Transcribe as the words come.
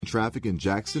Traffic in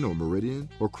Jackson or Meridian,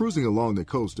 or cruising along the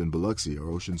coast in Biloxi or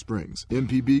Ocean Springs,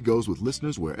 MPB goes with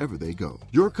listeners wherever they go.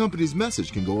 Your company's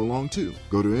message can go along too.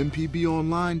 Go to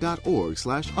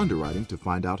mpbonline.org/underwriting to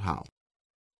find out how.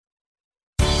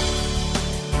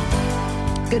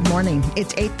 Good morning.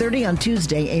 It's 8:30 on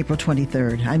Tuesday, April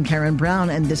 23rd. I'm Karen Brown,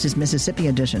 and this is Mississippi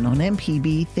Edition on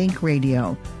MPB Think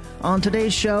Radio. On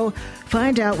today's show,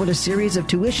 find out what a series of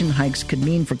tuition hikes could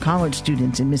mean for college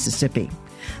students in Mississippi.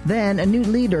 Then, a new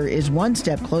leader is one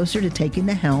step closer to taking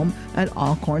the helm at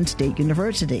Alcon State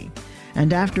University.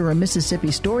 And after a Mississippi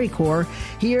StoryCorps,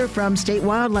 hear from state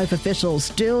wildlife officials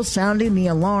still sounding the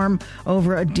alarm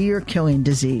over a deer-killing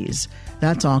disease.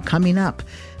 That's all coming up.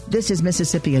 This is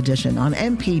Mississippi Edition on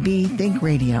MPB Think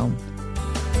Radio.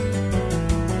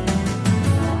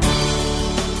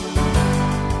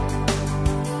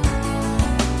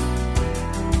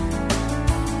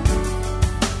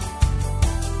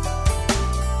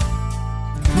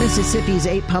 Mississippi's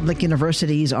 8 public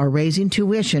universities are raising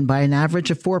tuition by an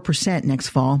average of 4% next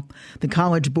fall. The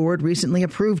College Board recently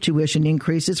approved tuition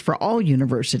increases for all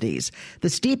universities. The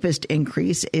steepest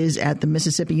increase is at the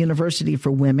Mississippi University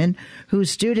for Women,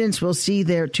 whose students will see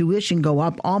their tuition go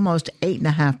up almost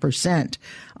 8.5%.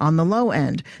 On the low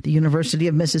end, the University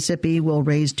of Mississippi will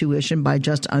raise tuition by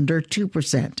just under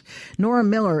 2%. Nora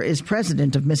Miller is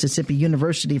president of Mississippi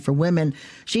University for Women.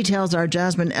 She tells our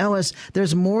Jasmine Ellis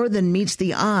there's more than meets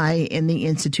the eye in the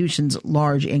institution's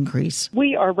large increase.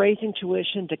 We are raising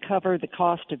tuition to cover the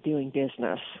cost of doing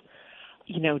business.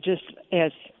 Just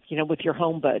as, with your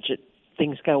home budget,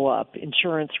 things go up,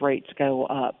 insurance rates go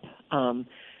up,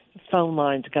 phone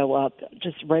lines go up,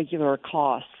 just regular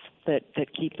costs that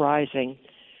keep rising.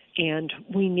 And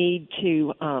we need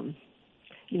to,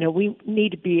 we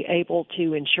need to be able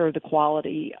to ensure the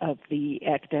quality of the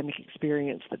academic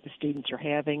experience that the students are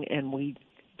having, and we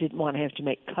didn't want to have to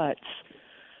make cuts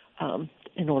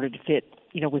in order to fit,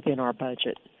 within our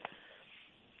budget.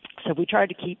 So we tried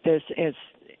to keep this as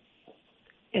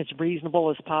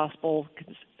reasonable as possible,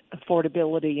 because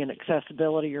affordability and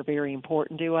accessibility are very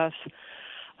important to us.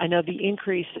 I know the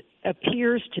increase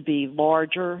appears to be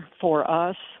larger for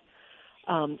us,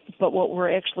 but what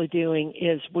we're actually doing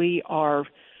is we are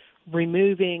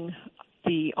removing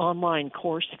the online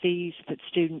course fees that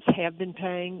students have been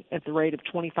paying at the rate of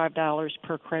 $25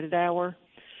 per credit hour,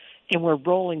 and we're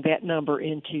rolling that number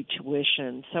into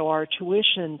tuition. So our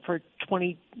tuition for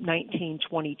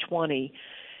 2019-2020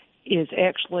 is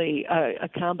actually a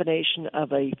combination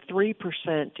of a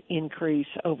 3% increase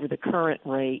over the current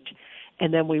rate,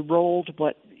 and then we rolled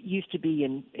what used to be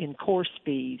in course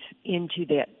fees into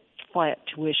that flat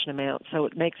tuition amount, so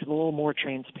it makes it a little more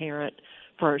transparent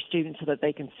for our students so that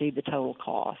they can see the total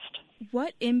cost.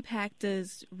 What impact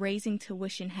does raising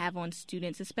tuition have on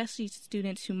students, especially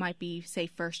students who might be, say,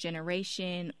 first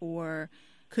generation or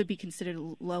could be considered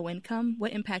low income?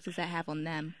 What impact does that have on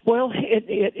them? Well,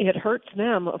 it hurts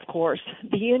them, of course.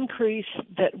 The increase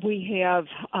that we have,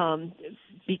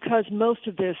 because most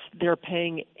of this they're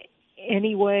paying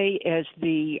anyway as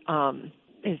the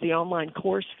online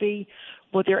course fee,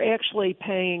 what they're actually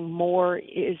paying more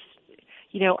is,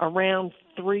 around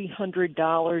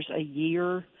 $300 a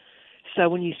year. So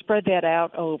when you spread that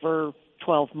out over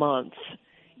 12 months,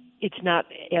 it's not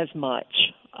as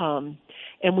much.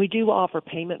 And we do offer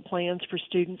payment plans for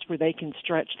students where they can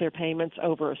stretch their payments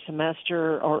over a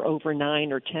semester or over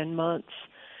 9 or 10 months.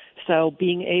 So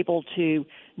being able to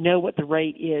know what the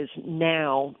rate is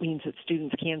now means that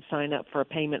students can sign up for a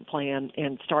payment plan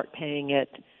and start paying it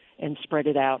and spread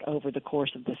it out over the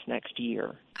course of this next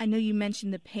year. I know you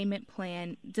mentioned the payment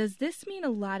plan. Does this mean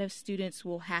a lot of students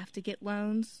will have to get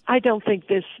loans? I don't think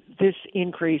this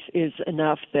increase is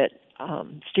enough that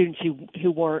students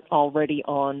who weren't already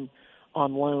on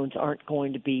loans aren't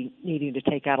going to be needing to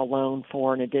take out a loan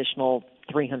for an additional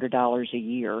 $300 a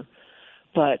year.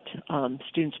 But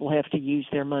students will have to use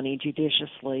their money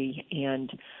judiciously,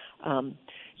 and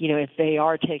if they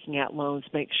are taking out loans,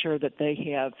 make sure that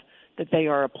they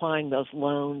are applying those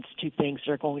loans to things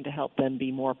that are going to help them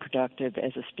be more productive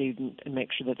as a student, and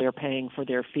make sure that they're paying for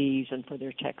their fees and for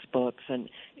their textbooks and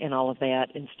all of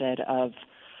that instead of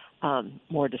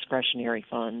more discretionary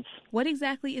funds. What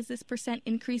exactly is this percent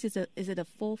increase? Is it a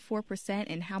full 4%,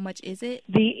 and how much is it?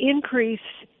 The increase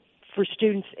for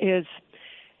students is,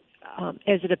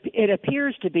 it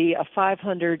appears to be a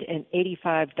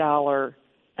 $585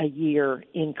 a year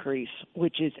increase,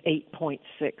 which is 8.6%.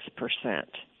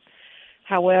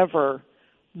 However,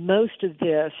 most of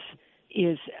this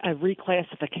is a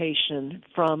reclassification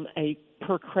from a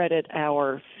per credit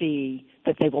hour fee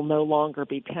that they will no longer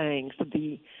be paying. So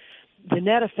the the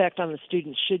net effect on the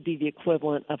students should be the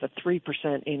equivalent of a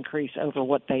 3% increase over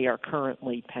what they are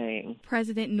currently paying.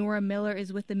 President Nora Miller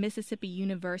is with the Mississippi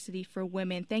University for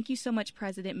Women. Thank you so much,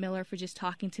 President Miller, for just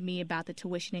talking to me about the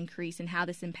tuition increase and how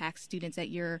this impacts students at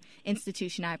your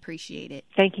institution. I appreciate it.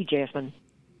 Thank you, Jasmine.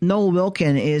 Noel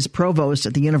Wilkin is provost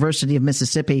at the University of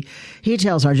Mississippi. He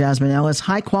tells our Jasmine Ellis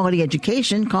high-quality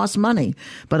education costs money,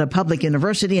 but a public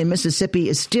university in Mississippi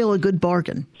is still a good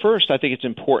bargain. First, I think it's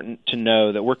important to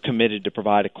know that we're committed to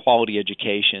provide a quality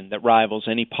education that rivals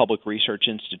any public research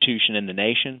institution in the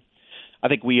nation. I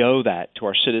think we owe that to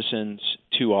our citizens,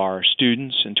 to our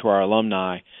students, and to our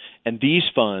alumni, and these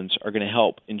funds are going to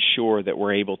help ensure that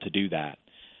we're able to do that.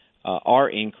 Our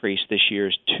increase this year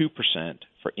is 2%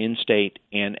 for in-state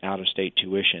and out-of-state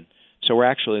tuition. So we're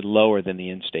actually lower than the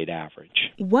in-state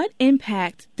average. What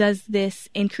impact does this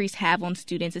increase have on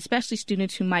students, especially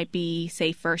students who might be,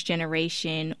 say, first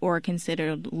generation or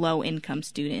considered low-income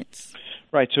students?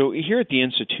 Right. So here at the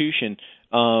institution,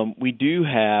 we do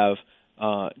have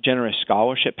generous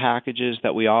scholarship packages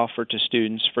that we offer to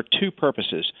students for two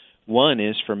purposes. One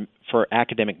is for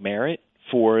academic merit,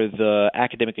 for the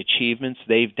academic achievements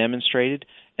they've demonstrated,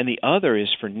 and the other is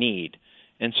for need.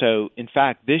 And so, in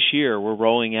fact, this year we're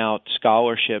rolling out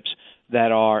scholarship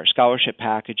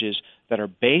packages that are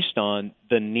based on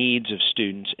the needs of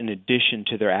students in addition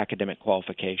to their academic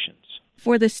qualifications.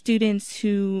 For the students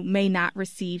who may not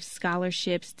receive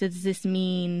scholarships, does this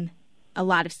mean a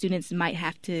lot of students might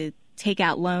have to take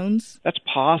out loans? That's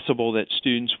possible that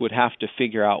students would have to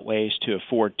figure out ways to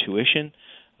afford tuition.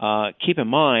 Keep in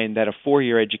mind that a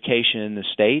four-year education in the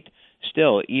state,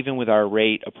 still, even with our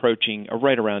rate approaching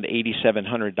right around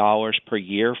 $8,700 per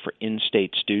year for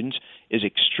in-state students, is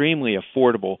extremely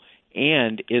affordable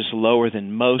and is lower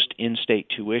than most in-state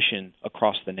tuition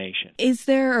across the nation. Is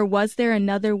there or was there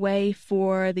another way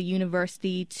for the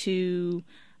university to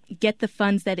get the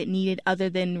funds that it needed other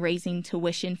than raising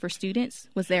tuition for students?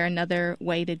 Was there another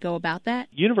way to go about that?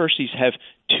 Universities have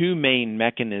two main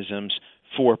mechanisms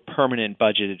for permanent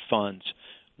budgeted funds.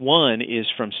 One is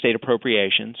from state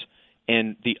appropriations,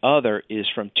 and the other is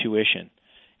from tuition.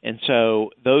 And so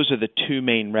those are the two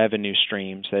main revenue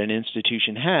streams that an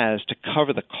institution has to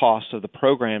cover the cost of the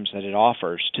programs that it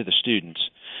offers to the students.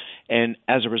 And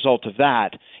as a result of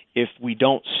that, if we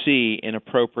don't see an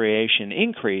appropriation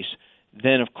increase,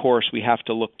 then of course we have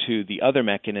to look to the other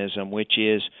mechanism, which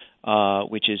is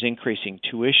increasing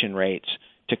tuition rates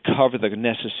to cover the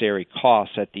necessary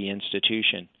costs at the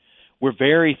institution. We're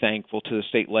very thankful to the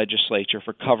state legislature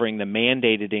for covering the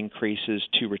mandated increases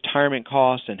to retirement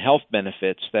costs and health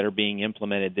benefits that are being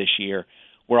implemented this year.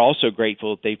 We're also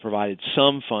grateful that they provided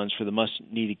some funds for the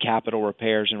much-needed capital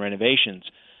repairs and renovations.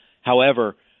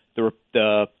 However,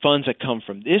 the funds that come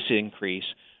from this increase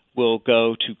will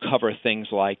go to cover things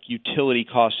like utility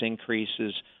cost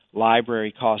increases,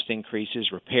 library cost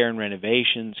increases, repair and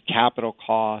renovations, capital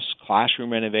costs,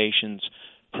 classroom renovations,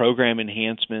 program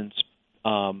enhancements,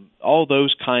 all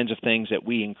those kinds of things that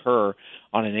we incur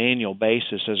on an annual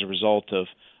basis as a result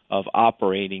of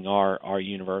operating our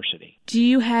university. Do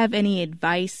you have any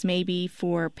advice maybe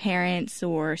for parents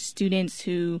or students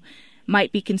who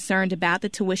might be concerned about the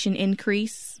tuition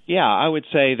increase? Yeah, I would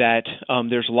say that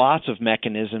there's lots of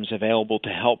mechanisms available to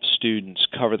help students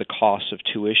cover the costs of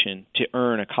tuition to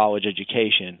earn a college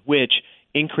education, which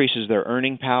increases their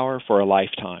earning power for a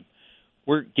lifetime.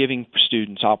 We're giving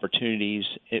students opportunities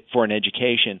for an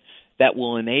education that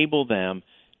will enable them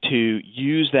to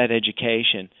use that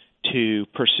education to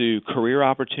pursue career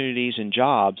opportunities and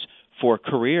jobs for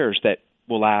careers that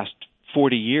will last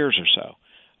 40 years or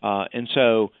so. And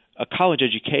so a college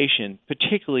education,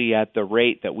 particularly at the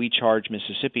rate that we charge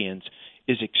Mississippians,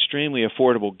 is extremely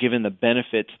affordable given the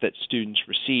benefits that students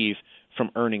receive from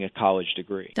earning a college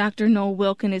degree. Dr. Noel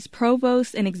Wilkin is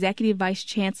Provost and Executive Vice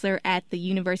Chancellor at the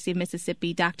University of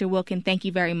Mississippi. Dr. Wilkin, thank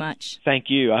you very much. Thank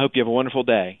you. I hope you have a wonderful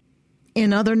day.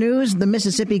 In other news, the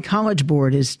Mississippi College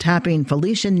Board is tapping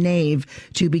Felicia Nave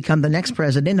to become the next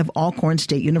president of Alcon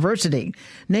State University.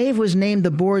 Nave was named the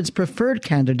board's preferred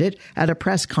candidate at a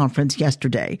press conference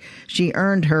yesterday. She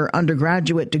earned her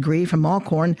undergraduate degree from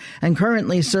Alcorn and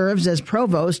currently serves as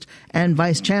provost and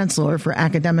vice chancellor for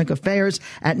academic affairs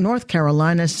at North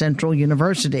Carolina Central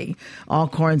University.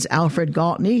 Alcorn's Alfred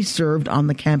Galtney served on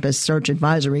the campus search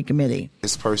advisory committee.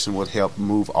 This person would help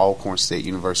move Alcon State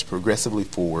University progressively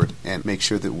forward and make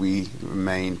sure that we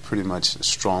remain pretty much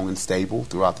strong and stable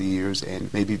throughout the years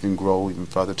and maybe even grow even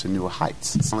further to newer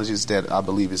heights. Challenges that I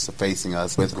believe is facing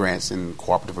us with grants and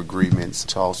cooperative agreements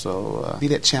to also be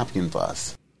that champion for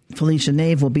us. Felicia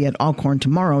Nave will be at Alcorn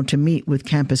tomorrow to meet with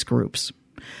campus groups.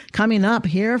 Coming up,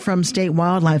 hear from state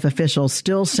wildlife officials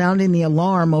still sounding the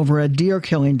alarm over a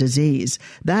deer-killing disease.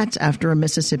 That's after a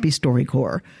Mississippi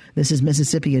StoryCorps. This is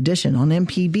Mississippi Edition on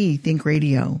MPB Think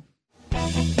Radio.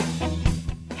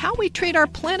 How we treat our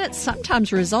planet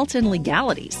sometimes results in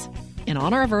legalities. In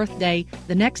honor of Earth Day,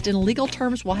 the next In Legal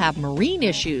Terms will have marine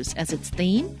issues as its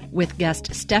theme, with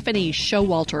guest Stephanie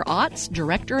Showalter-Otts,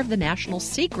 director of the National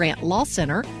Sea Grant Law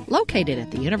Center, located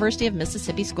at the University of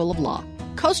Mississippi School of Law.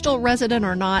 Coastal resident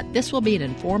or not, this will be an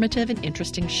informative and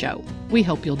interesting show. We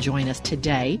hope you'll join us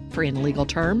today for In Legal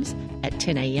Terms at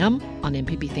 10 a.m. on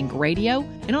MPB Think Radio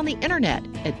and on the internet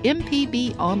at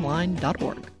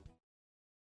mpbonline.org.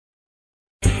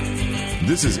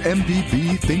 This is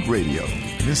MPB Think Radio.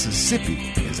 Mississippi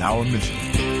is our mission.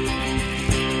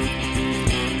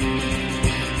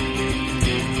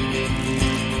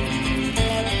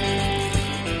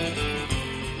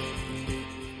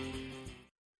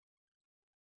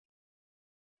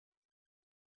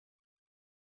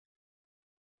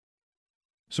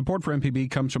 Support for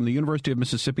MPB comes from the University of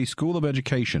Mississippi School of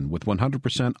Education with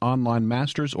 100% online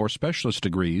master's or specialist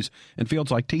degrees in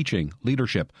fields like teaching,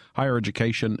 leadership, higher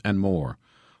education, and more.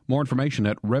 More information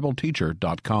at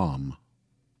rebelteacher.com.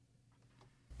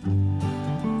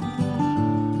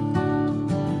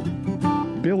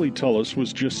 Billy Tullis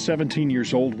was just 17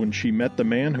 years old when she met the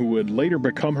man who would later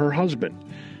become her husband.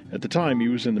 At the time, he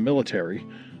was in the military.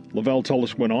 Lavelle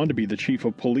Tullis went on to be the chief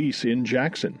of police in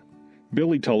Jackson.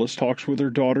 Billy Tullis talks with her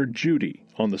daughter Judy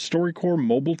on the StoryCorps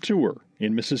mobile tour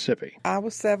in Mississippi. I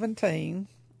was 17.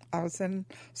 I was in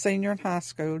senior in high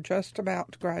school, just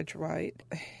about to graduate.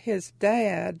 His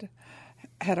dad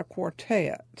had a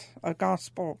quartet, a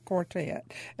gospel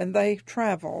quartet, and they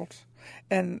traveled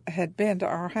and had been to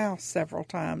our house several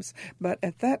times. But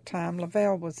at that time,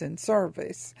 Lavelle was in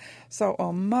service. So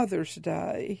on Mother's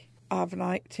Day of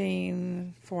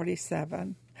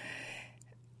 1947,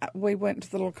 we went to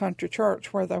the little country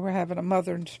church where they were having a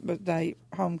Mother's Day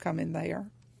homecoming there.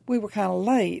 We were kind of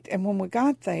late, and when we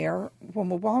got there, when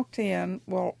we walked in,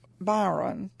 well,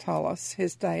 Byron Tullis,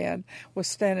 his dad, was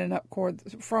standing up toward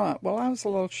the front. Well, I was a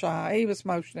little shy. He was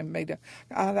motioning me to,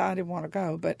 I didn't want to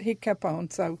go, but he kept on,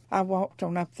 so I walked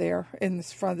on up there in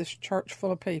this front of this church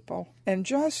full of people. And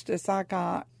just as I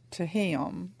got to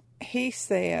him, he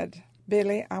said,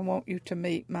 "Billy, I want you to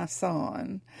meet my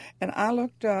son." And I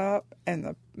looked up, and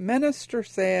the minister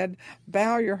said,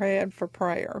 "Bow your head for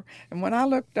prayer." And when I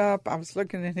looked up, I was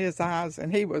looking in his eyes,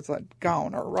 and he was a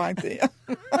goner right there.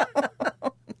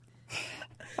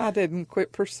 I didn't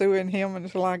quit pursuing him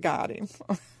until I got him.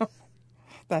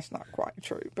 That's not quite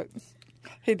true, but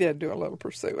he did do a little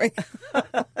pursuing.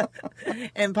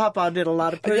 And Papa did a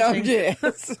lot of pushing.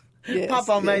 Yes. Yes,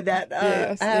 Papa made that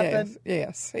happen.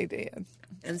 Yes, he did.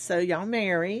 And so y'all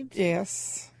married.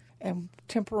 Yes. And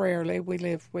temporarily we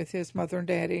lived with his mother and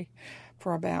daddy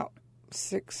for about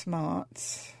 6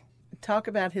 months. Talk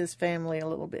about his family a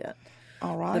little bit.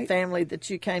 All right. The family that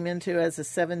you came into as a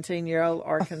 17-year-old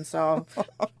Arkansas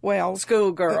well,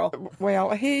 schoolgirl. Well,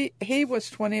 he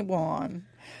was 21.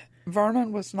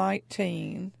 Vernon was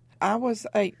 19. I was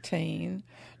 18.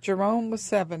 Jerome was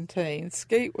 17.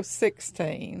 Skeet was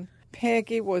 16.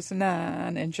 Peggy was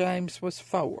 9, and James was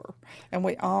 4. And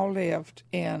we all lived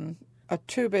in a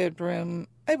 2-bedroom.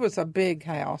 It was a big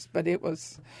house, but it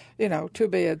was, 2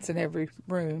 beds in every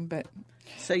room. But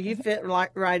so you fit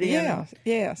right in. Yeah,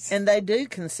 yes. And they do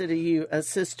consider you a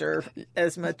sister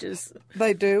as much as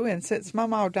they do. And since my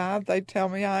mom died, they tell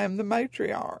me I am the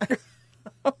matriarch.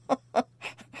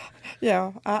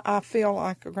 Yeah, I feel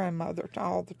like a grandmother to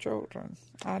all the children.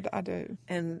 I do.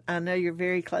 And I know you're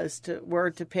very close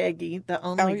to Peggy, the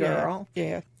only girl.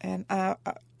 Yeah, and I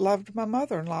loved my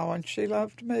mother-in-law, and she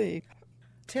loved me.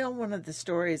 Tell one of the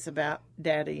stories about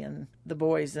Daddy and the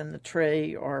boys in the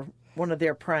tree, or one of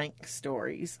their prank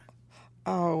stories.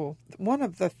 Oh, one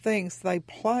of the things they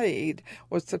played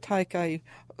was to take a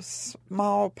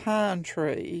small pine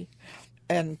tree,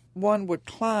 and one would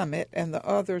climb it and the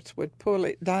others would pull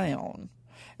it down.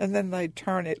 And then they'd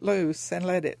turn it loose and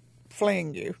let it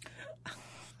fling you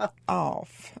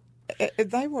off.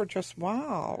 They were just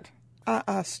wild.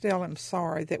 I still am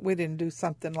sorry that we didn't do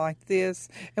something like this.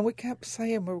 And we kept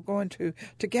saying we were going to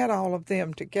get all of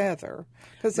them together.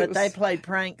 But they played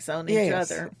pranks on each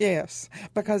other. Yes,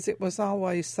 because it was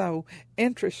always so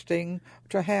interesting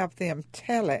to have them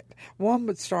tell it. One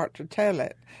would start to tell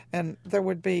it, and there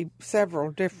would be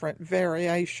several different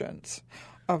variations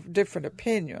of different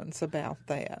opinions about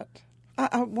that.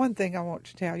 One thing I want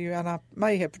to tell you, and I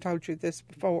may have told you this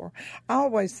before, I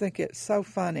always think it's so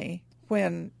funny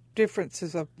when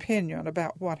differences of opinion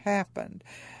about what happened.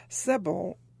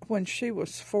 Sybil, when she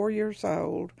was 4 years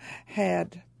old,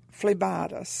 had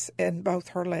phlebitis in both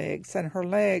her legs, and her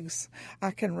legs,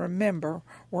 I can remember,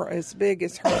 were as big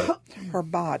as her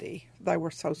body. They were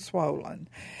so swollen.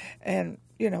 And,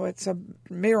 it's a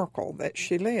miracle that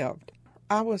she lived.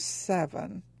 I was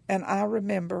 7, and I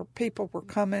remember people were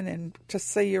coming in to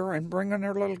see her and bringing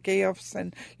her little gifts,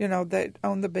 and, that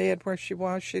on the bed where she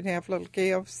was, she'd have little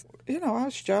gifts. I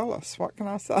was jealous, what can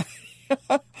I say?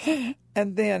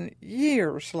 And then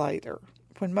years later,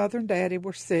 when Mother and Daddy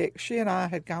were sick, she and I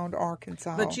had gone to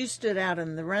Arkansas. But you stood out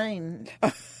in the rain.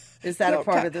 Is that a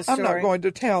part of the story? I'm not going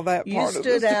to tell that part of the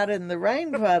story. You stood out in the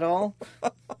rain puddle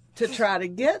to try to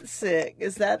get sick.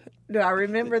 Do I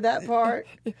remember that part?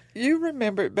 You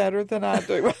remember it better than I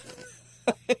do.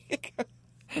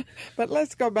 But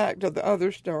let's go back to the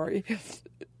other story.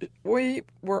 We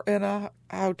were in a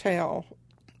hotel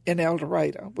in El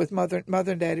Dorado with Mother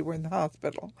and Daddy were in the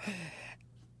hospital.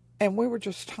 And we were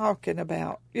just talking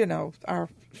about, our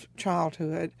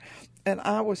childhood. And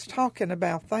I was talking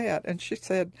about that. And she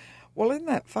said, well, isn't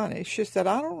that funny? She said,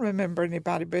 I don't remember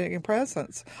anybody bringing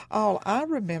presents. All I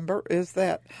remember is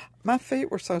that my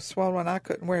feet were so swollen I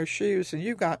couldn't wear shoes, and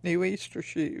you got new Easter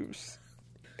shoes.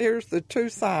 Here's the two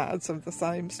sides of the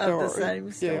same story. Of the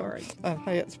same story. Yeah.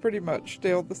 Hey, it's pretty much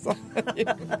still the same.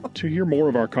 To hear more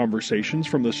of our conversations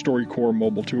from the StoryCorps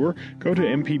Mobile Tour, go to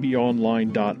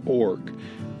mpbonline.org.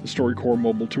 The StoryCorps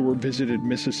Mobile Tour visited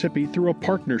Mississippi through a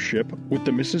partnership with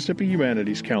the Mississippi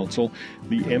Humanities Council,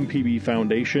 the MPB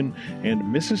Foundation,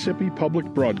 and Mississippi Public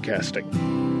Broadcasting.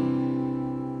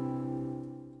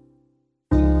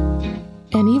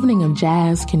 An evening of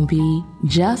jazz can be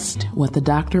just what the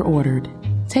doctor ordered.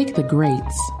 Take the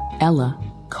greats, Ella,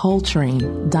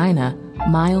 Coltrane, Dinah,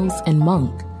 Miles, and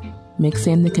Monk. Mix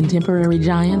in the contemporary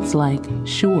giants like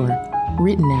Shure,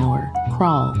 Rittenauer,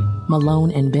 Krall,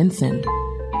 Malone, and Benson.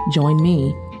 Join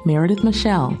me, Meredith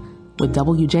Michelle, with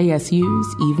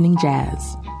WJSU's Evening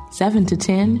Jazz, 7 to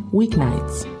 10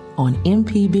 weeknights on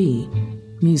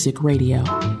MPB Music Radio.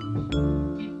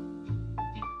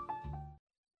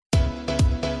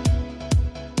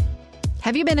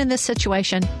 Have you been in this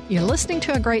situation? You're listening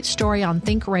to a great story on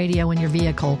Think Radio in your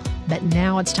vehicle, but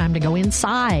now it's time to go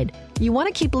inside. You want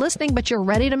to keep listening, but you're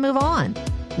ready to move on.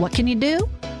 What can you do?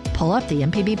 Pull up the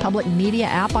MPB Public Media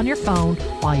app on your phone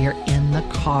while you're in the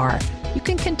car. You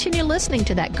can continue listening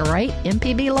to that great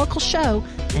MPB local show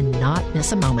and not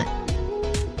miss a moment.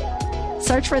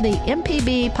 Search for the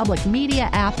MPB Public Media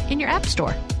app in your app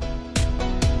store.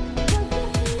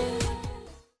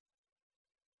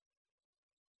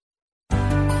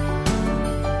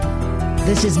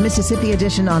 This is Mississippi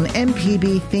Edition on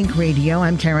MPB Think Radio.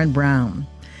 I'm Karen Brown.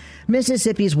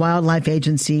 Mississippi's Wildlife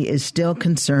Agency is still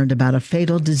concerned about a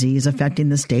fatal disease affecting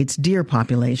the state's deer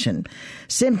population.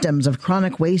 Symptoms of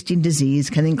chronic wasting disease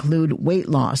can include weight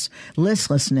loss,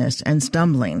 listlessness, and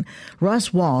stumbling.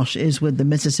 Russ Walsh is with the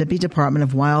Mississippi Department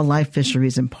of Wildlife,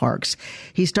 Fisheries, and Parks.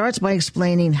 He starts by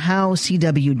explaining how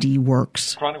CWD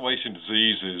works. Chronic wasting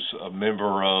disease is a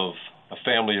member of a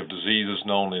family of diseases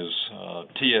known as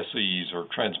TSEs, or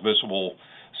transmissible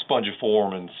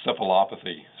spongiform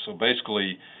encephalopathy. So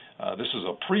basically, this is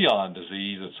a prion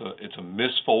disease. It's a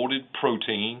misfolded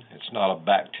protein. It's not a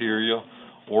bacteria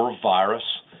or a virus.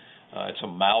 It's a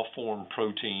malformed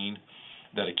protein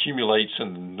that accumulates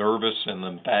in the nervous and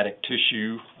lymphatic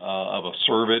tissue of a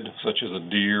cervid, such as a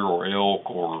deer or elk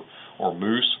or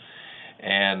moose,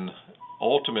 and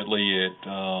ultimately it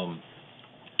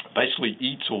basically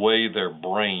eats away their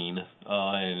brain,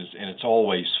 and it's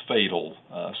always fatal.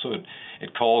 So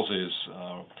it causes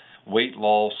weight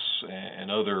loss and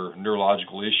other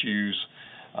neurological issues,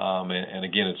 and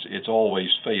again, it's always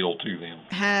fatal to them.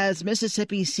 Has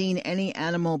Mississippi seen any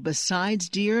animal besides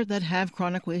deer that have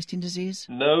chronic wasting disease?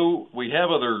 No, we have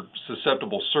other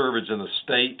susceptible cervids in the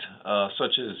state,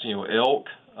 such as elk,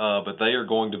 but they are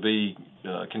going to be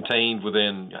contained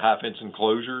within high-fence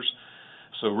enclosures.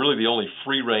 So really the only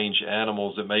free-range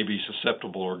animals that may be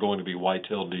susceptible are going to be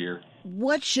white-tailed deer.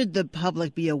 What should the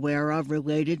public be aware of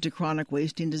related to chronic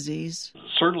wasting disease?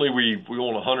 Certainly we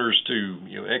want hunters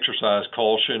to exercise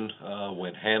caution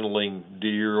when handling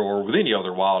deer or with any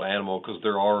other wild animal, because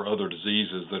there are other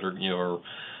diseases that are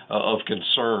of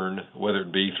concern, whether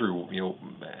it be through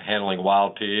handling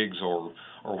wild pigs or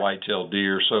white-tailed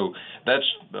deer. So that's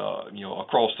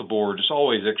across the board. Just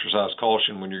always exercise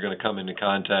caution when you're going to come into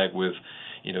contact with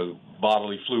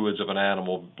bodily fluids of an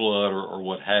animal, blood or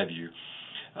what have you.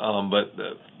 But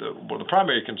one of the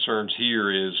primary concerns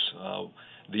here is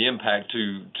the impact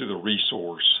to the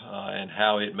resource and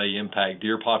how it may impact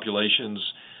deer populations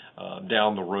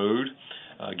down the road.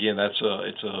 Again,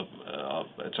 it's a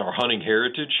it's our hunting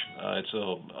heritage. It's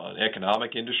an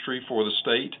economic industry for the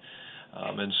state.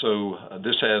 And so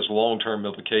this has long-term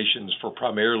implications for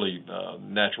primarily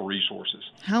natural resources.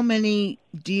 How many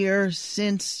deer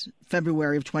since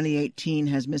February of 2018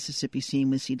 has Mississippi seen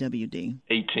with CWD?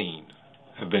 18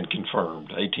 have been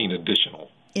confirmed, 18 additional.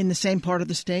 In the same part of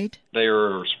the state? They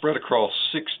are spread across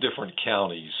 6 different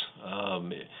counties.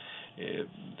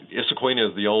 Issaquahna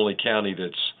is the only county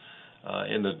that's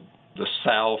in the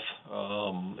south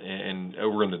and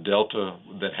over in the Delta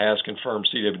that has confirmed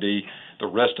CWD. The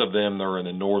rest of them are in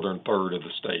the northern third of the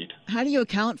state. How do you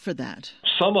account for that?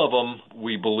 Some of them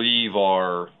we believe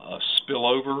are a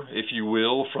spillover, if you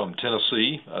will, from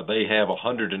Tennessee. They have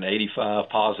 185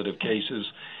 positive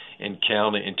cases in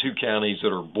 2 counties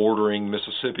that are bordering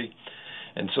Mississippi.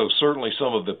 And so certainly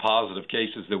some of the positive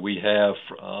cases that we have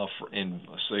in,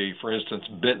 say, for instance,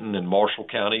 Benton and Marshall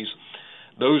counties,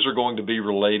 those are going to be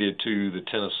related to the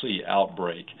Tennessee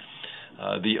outbreak.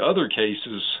 The other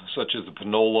cases, such as the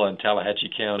Panola and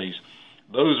Tallahatchie counties,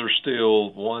 those are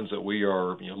still ones that we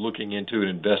are looking into and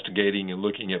investigating and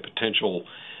looking at potential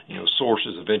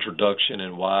sources of introduction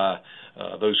and why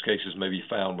those cases may be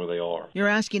found where they are. You're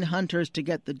asking hunters to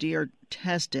get the deer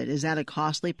tested. Is that a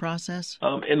costly process?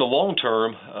 In the long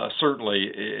term,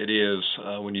 certainly it is.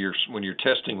 When you're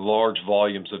testing large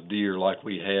volumes of deer like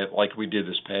we did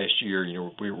this past year,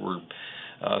 we were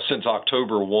since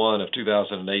October 1 of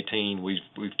 2018, we've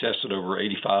tested over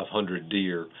 8,500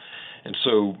 deer. And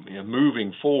so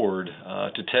moving forward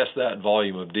to test that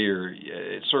volume of deer,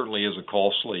 it certainly is a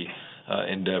costly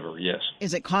endeavor, yes.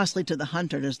 Is it costly to the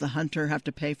hunter? Does the hunter have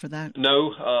to pay for that?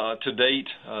 No. To date,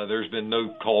 there's been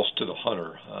no cost to the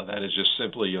hunter. That has just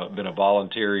simply been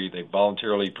they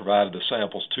voluntarily provided the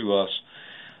samples to us,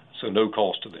 so no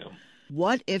cost to them.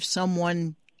 What if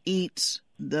someone eats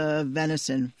the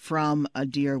venison from a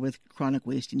deer with chronic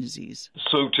wasting disease?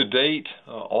 So to date,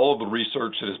 all of the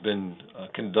research that has been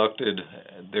conducted,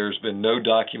 there's been no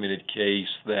documented case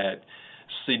that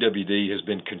CWD has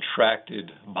been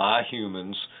contracted by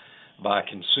humans by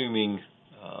consuming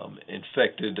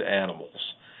infected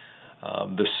animals.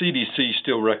 The CDC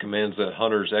still recommends that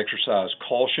hunters exercise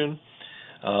caution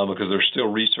because there's still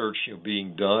research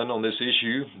being done on this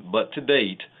issue. But to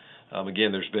date,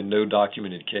 again, there's been no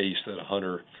documented case that a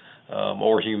hunter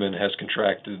or human has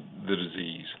contracted the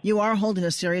disease. You are holding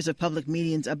a series of public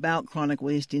meetings about chronic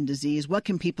wasting disease. What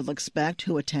can people expect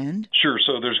who attend? Sure.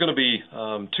 So there's going to be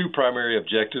 2 primary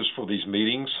objectives for these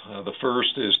meetings. The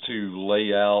first is to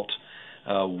lay out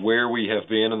where we have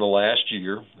been in the last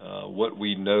year, what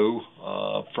we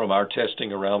know from our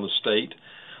testing around the state.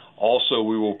 Also,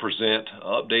 we will present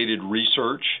updated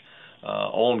research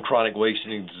on chronic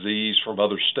wasting disease from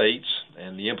other states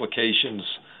and the implications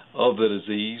of the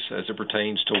disease as it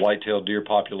pertains to white-tailed deer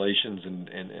populations and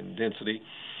density.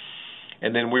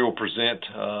 And then we will present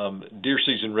deer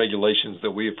season regulations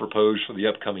that we have proposed for the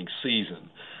upcoming season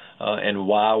and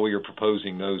why we are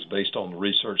proposing those based on the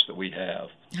research that we have.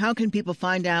 How can people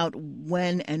find out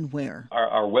when and where?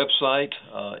 Our website,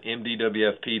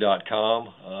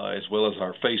 mdwfp.com, as well as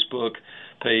our Facebook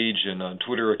page and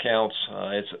Twitter accounts.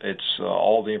 It's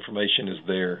all the information is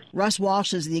there. Russ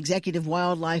Walsh is the Executive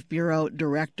Wildlife Bureau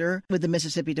Director with the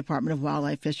Mississippi Department of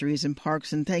Wildlife, Fisheries, and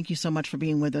Parks. And thank you so much for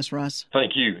being with us, Russ.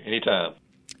 Thank you. Anytime.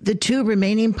 The 2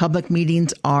 remaining public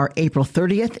meetings are April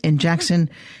 30th in Jackson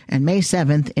and May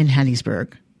 7th in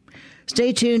Hattiesburg.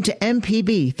 Stay tuned to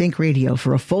MPB Think Radio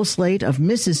for a full slate of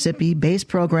Mississippi-based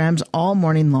programs all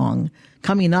morning long.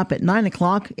 Coming up at 9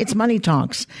 o'clock, it's Money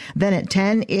Talks. Then at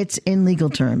 10, it's In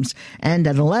Legal Terms. And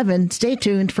at 11, stay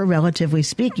tuned for Relatively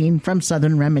Speaking from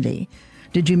Southern Remedy.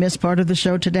 Did you miss part of the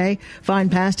show today?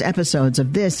 Find past episodes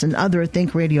of this and other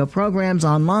Think Radio programs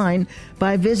online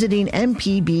by visiting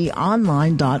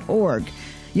mpbonline.org.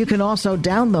 You can also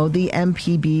download the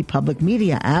MPB Public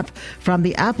Media app from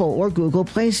the Apple or Google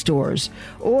Play stores.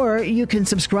 Or you can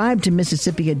subscribe to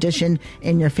Mississippi Edition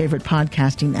in your favorite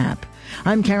podcasting app.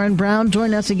 I'm Karen Brown.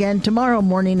 Join us again tomorrow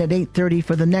morning at 8:30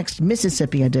 for the next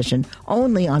Mississippi Edition,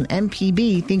 only on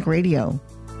MPB Think Radio.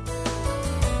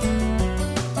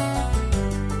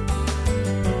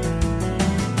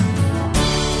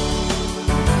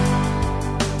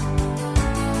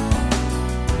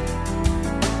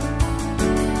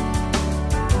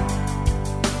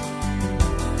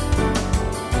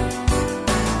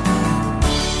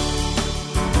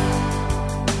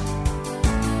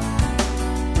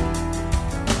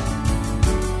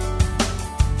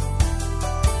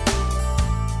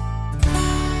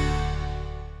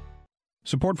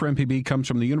 Support for MPB comes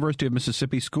from the University of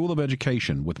Mississippi School of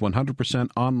Education with 100%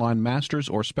 online master's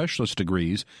or specialist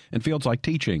degrees in fields like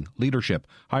teaching, leadership,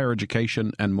 higher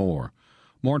education, and more.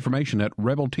 More information at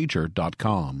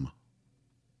rebelteacher.com.